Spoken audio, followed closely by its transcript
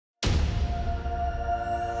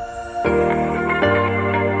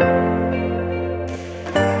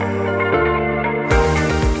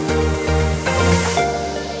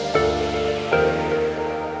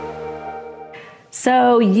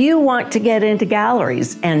So you want to get into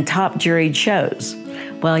galleries and top juried shows.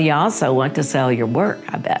 Well, you also want to sell your work,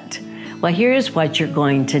 I bet. Well, here's what you're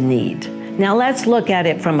going to need. Now let's look at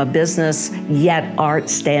it from a business yet art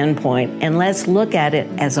standpoint, and let's look at it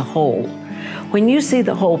as a whole. When you see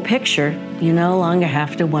the whole picture, you no longer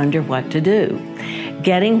have to wonder what to do.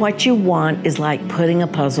 Getting what you want is like putting a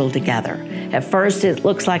puzzle together. At first, it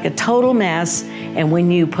looks like a total mess, and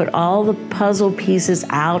when you put all the puzzle pieces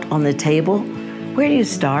out on the table, where do you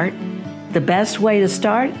start? The best way to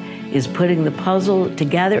start is putting the puzzle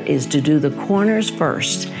together is to do the corners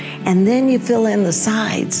first, and then you fill in the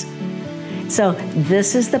sides. So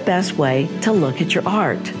this is the best way to look at your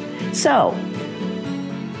art. So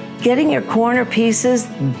getting your corner pieces,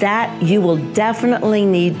 that you will definitely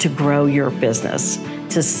need to grow your business,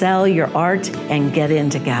 to sell your art and get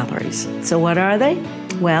into galleries. So what are they?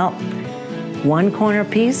 Well, one corner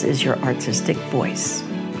piece is your artistic voice.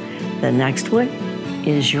 The next one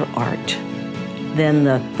is your art. Then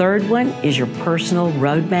the third one is your personal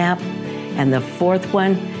roadmap. And the fourth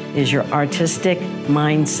one is your artistic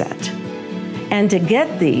mindset. And to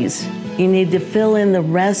get these, you need to fill in the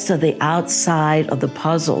rest of the outside of the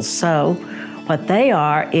puzzle. So what they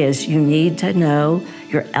are is you need to know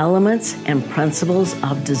your elements and principles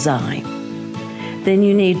of design. Then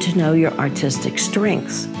you need to know your artistic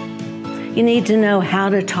strengths. You need to know how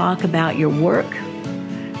to talk about your work.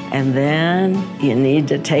 And then you need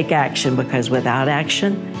to take action, because without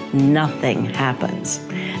action, nothing happens.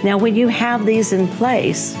 Now, when you have these in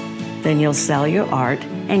place, then you'll sell your art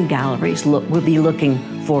and galleries will be looking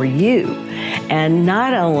for you. And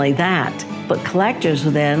not only that, but collectors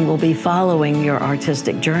then will be following your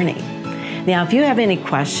artistic journey. Now, if you have any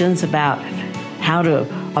questions about how to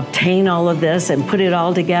obtain all of this and put it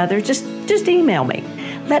all together, just email me.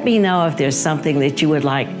 Let me know if there's something that you would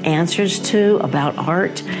like answers to about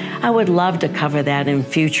art. I would love to cover that in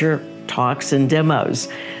future talks and demos.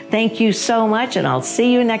 Thank you so much, and I'll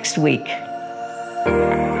see you next week.